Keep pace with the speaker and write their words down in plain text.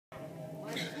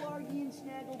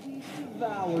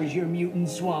Devours your mutant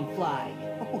swamp fly.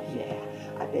 Oh, yeah.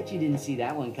 I bet you didn't see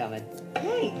that one coming.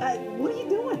 Hey, what are you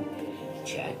doing?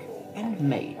 Check and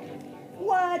mate.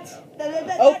 What?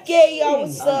 Okay, y'all,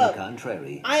 what's On the up?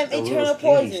 contrary, I am the Eternal rules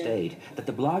clearly Poison. state that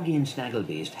the Bloggian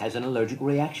Snagglebeast has an allergic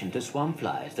reaction to swamp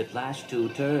flies that last 2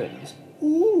 turns.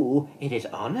 Ooh, it is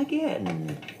on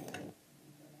again.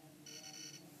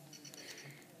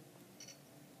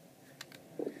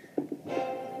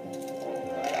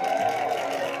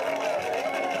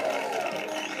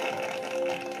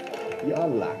 Your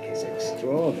luck is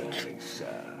extraordinary,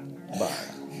 sir.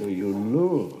 But do you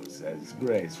lose as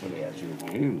gracefully as you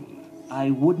win? I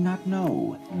would not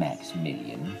know,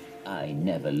 Maximilian. I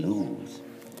never lose.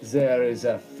 There is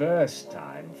a first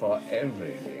time for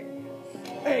everything.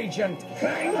 Agent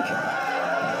Clank!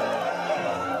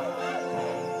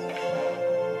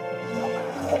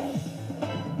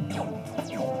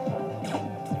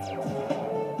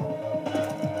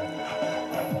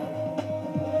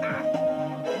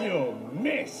 You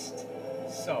missed!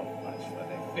 So much for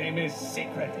the famous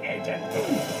secret agent.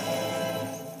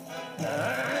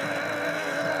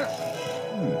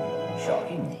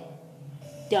 Shocking.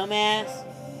 Dumbass.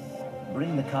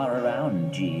 Bring the car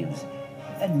around, Jeeves.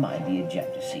 And mind the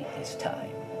ejector seat this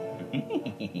time.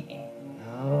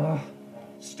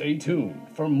 Stay tuned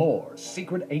for more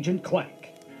Secret Agent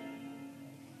Clank.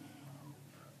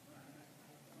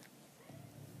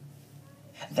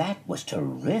 That was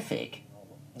terrific.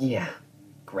 Yeah,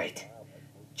 great.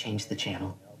 Change the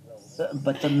channel.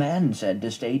 But the man said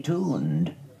to stay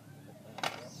tuned.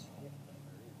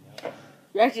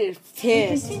 Ratchet is We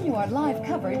pissed. continue our live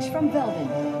coverage from Velden.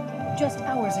 Just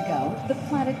hours ago, the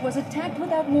planet was attacked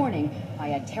without warning by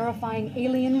a terrifying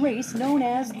alien race known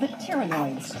as the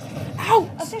Tyrannoids. Ow!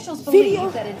 Officials Video.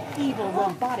 believe that an evil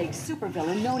robotic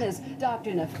supervillain known as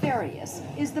Dr. Nefarious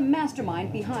is the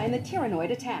mastermind behind the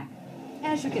Tyrannoid attack.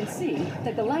 As you can see,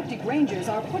 the Galactic Rangers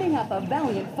are putting up a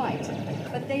valiant fight,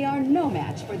 but they are no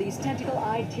match for these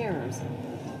tentacle-eyed terrors.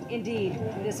 Indeed,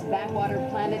 this backwater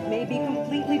planet may be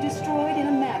completely destroyed in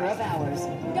a matter of hours.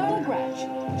 Darla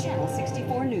Gratch, Channel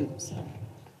 64 News.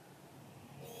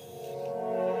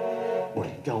 We're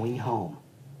going home.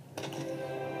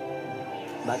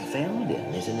 But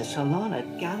Velden is in the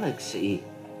Solana Galaxy.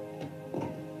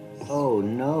 Oh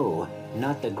no,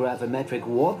 not the gravimetric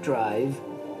warp drive.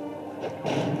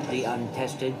 The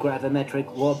untested gravimetric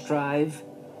warp drive.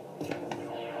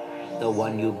 The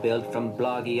one you built from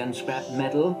Bloggian scrap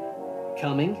metal.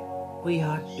 Coming? We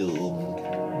are doomed.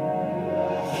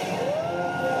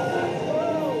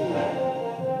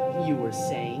 You were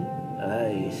saying?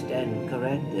 I stand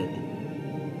corrected.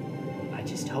 I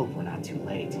just hope we're not too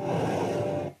late.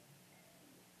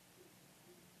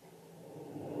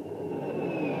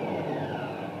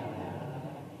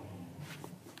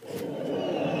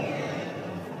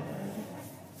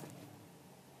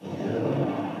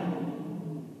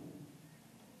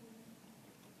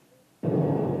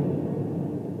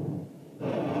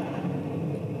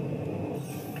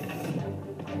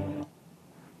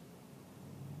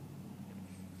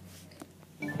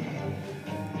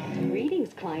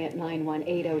 Greetings, Client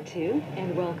 91802,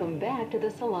 and welcome back to the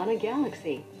Solana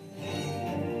Galaxy.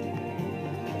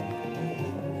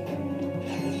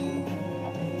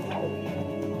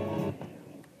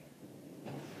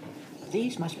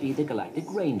 These must be the Galactic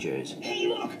Rangers. Hey,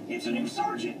 look! It's a new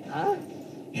sergeant! Huh?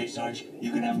 Hey, Sarge,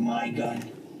 you can have my gun.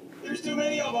 There's too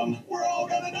many of them! We're all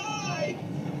gonna die!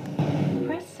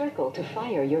 Press circle to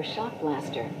fire your shock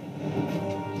blaster.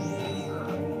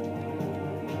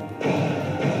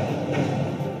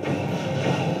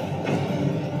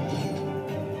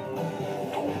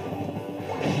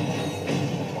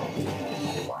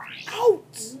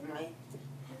 Out!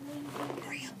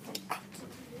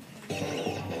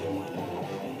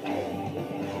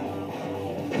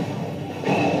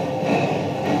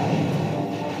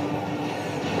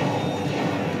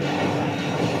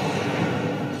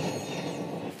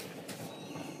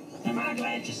 Am I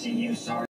glad to see you, Sarge?